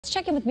Let's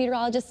check in with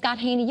meteorologist Scot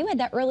Haney. You had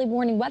that early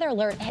warning weather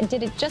alert.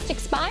 Did it just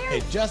expire?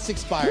 It just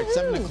expired,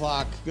 7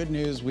 o'clock. Good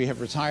news, we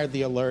have retired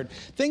the alert.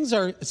 Things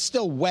are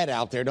still wet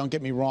out there, don't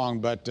get me wrong,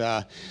 but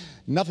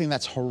nothing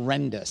that's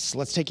horrendous.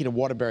 Let's take you to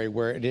Waterbury,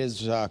 where it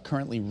is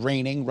currently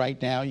raining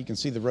right now. You can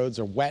see the roads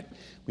are wet.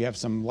 We have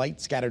some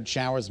light scattered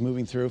showers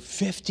moving through.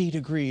 50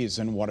 degrees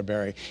in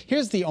Waterbury.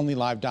 Here's the only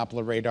live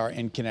Doppler radar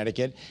in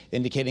Connecticut,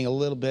 indicating a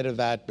little bit of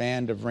that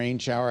band of rain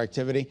shower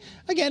activity.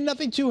 Again,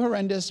 nothing too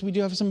horrendous. We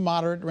do have some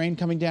moderate rain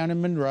coming down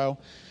in Monroe,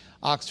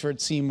 Oxford,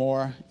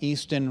 Seymour,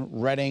 Easton,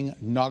 Reading,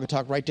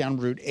 Naugatuck, right down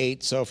Route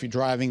 8. So if you're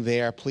driving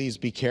there, please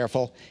be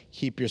careful.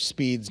 Keep your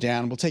speeds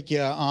down. We'll take you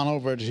on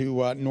over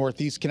to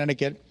Northeast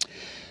Connecticut.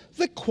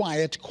 The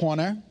quiet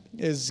corner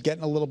is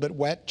getting a little bit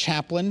wet.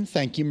 Chaplin,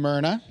 thank you,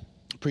 Myrna.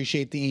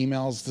 Appreciate the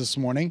emails this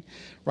morning.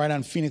 Right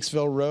on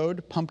Phoenixville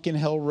Road, Pumpkin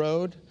Hill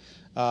Road.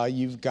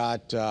 You've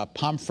got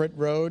Pomfret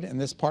Road in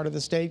this part of the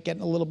state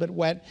getting a little bit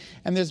wet,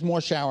 and there's more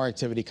shower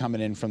activity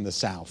coming in from the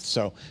south.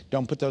 So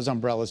don't put those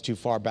umbrellas too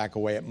far back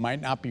away. It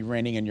might not be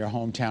raining in your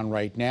hometown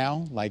right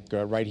now, like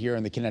right here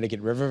in the Connecticut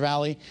River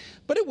Valley,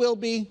 but it will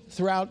be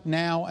throughout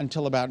now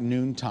until about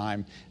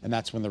noontime, and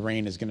that's when the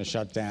rain is going to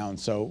shut down.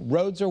 So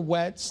roads are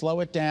wet, slow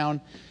it down.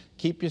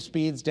 Keep your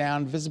speeds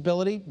down.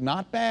 Visibility,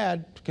 not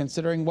bad,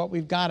 considering what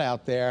we've got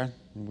out there.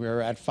 We're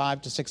at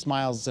 5 to 6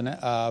 miles in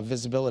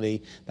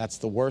visibility. That's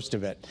the worst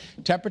of it.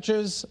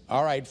 Temperatures,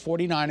 all right,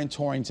 49 in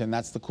Torrington.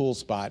 That's the cool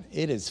spot.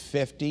 It is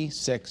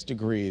 56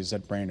 degrees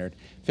at Brainerd.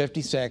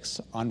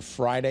 56 on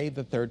Friday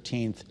the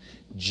 13th,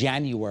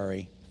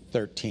 January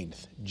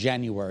 13th.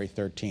 January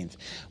 13th.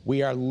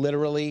 We are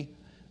literally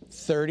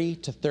 30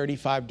 to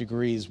 35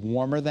 degrees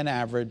warmer than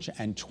average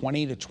and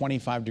 20 to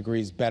 25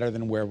 degrees better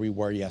than where we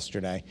were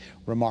yesterday.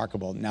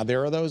 Remarkable. Now,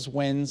 there are those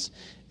winds.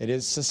 It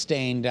is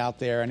sustained out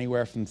there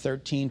anywhere from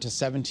 13 to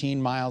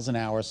 17 miles an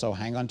hour, so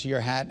hang on to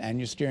your hat and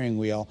your steering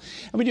wheel.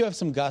 And we do have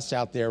some gusts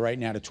out there right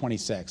now to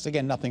 26.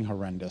 Again, nothing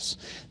horrendous.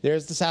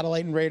 There's the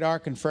satellite and radar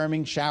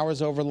confirming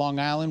showers over Long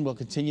Island will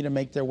continue to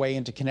make their way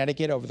into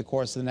Connecticut over the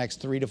course of the next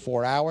 3 to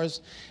 4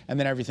 hours, and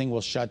then everything will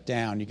shut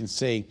down. You can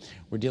see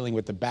we're dealing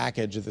with the back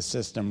edge of the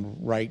system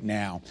right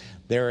now.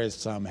 There is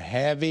some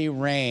heavy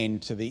rain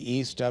to the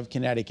east of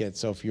Connecticut,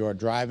 so if you're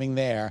driving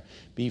there,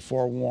 be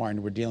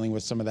forewarned. We're dealing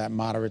with some of that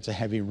moderate to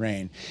heavy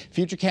rain.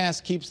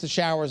 Futurecast keeps the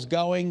showers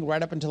going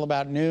right up until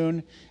about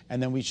noon,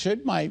 and then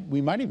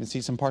we might even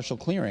see some partial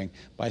clearing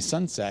by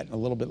sunset a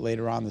little bit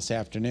later on this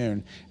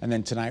afternoon. And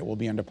then tonight we'll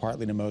be under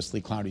partly to mostly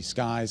cloudy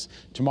skies.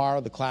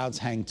 Tomorrow the clouds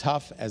hang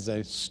tough as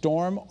a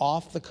storm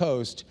off the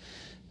coast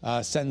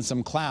sends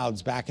some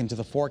clouds back into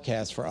the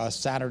forecast for us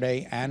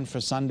Saturday and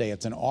for Sunday.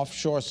 It's an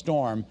offshore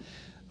storm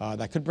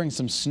that could bring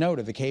some snow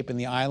to the Cape and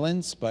the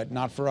islands, but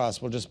not for us.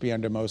 We'll just be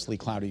under mostly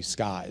cloudy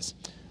skies.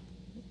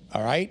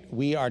 All right,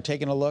 we are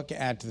taking a look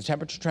at the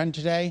temperature trend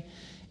today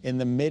in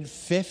the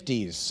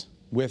mid-50s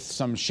with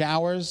some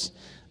showers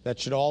that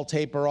should all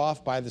taper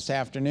off by this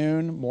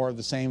afternoon. More of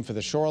the same for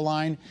the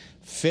shoreline,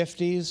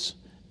 50s,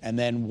 and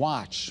then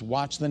watch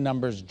the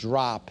numbers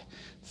drop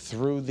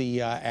through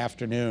the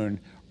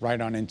afternoon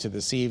right on into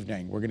this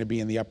evening. We're going to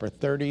be in the upper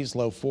 30s,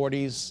 low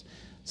 40s,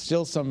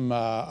 still some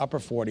upper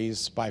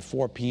 40s by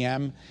 4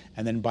 p.m.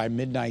 And then by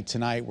midnight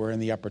tonight, we're in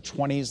the upper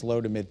 20s, low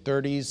to mid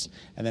 30s.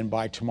 And then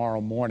by tomorrow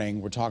morning,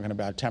 we're talking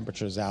about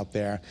temperatures out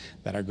there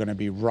that are going to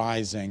be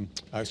rising,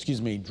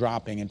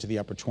 dropping into the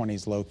upper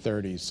 20s, low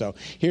 30s. So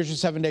here's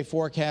your 7-day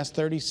forecast: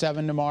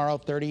 37 tomorrow,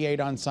 38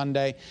 on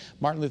Sunday.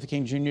 Martin Luther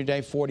King Jr.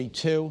 Day,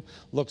 42.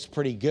 Looks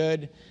pretty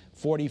good.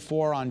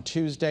 44 on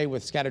Tuesday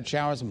with scattered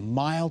showers.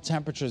 Mild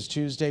temperatures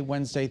Tuesday,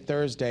 Wednesday,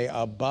 Thursday,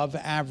 above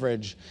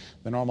average.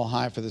 The normal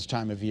high for this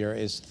time of year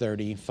is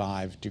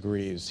 35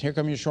 degrees. Here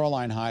come your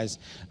shoreline highs,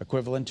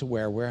 equivalent to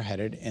where we're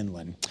headed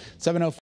inland. 7:04.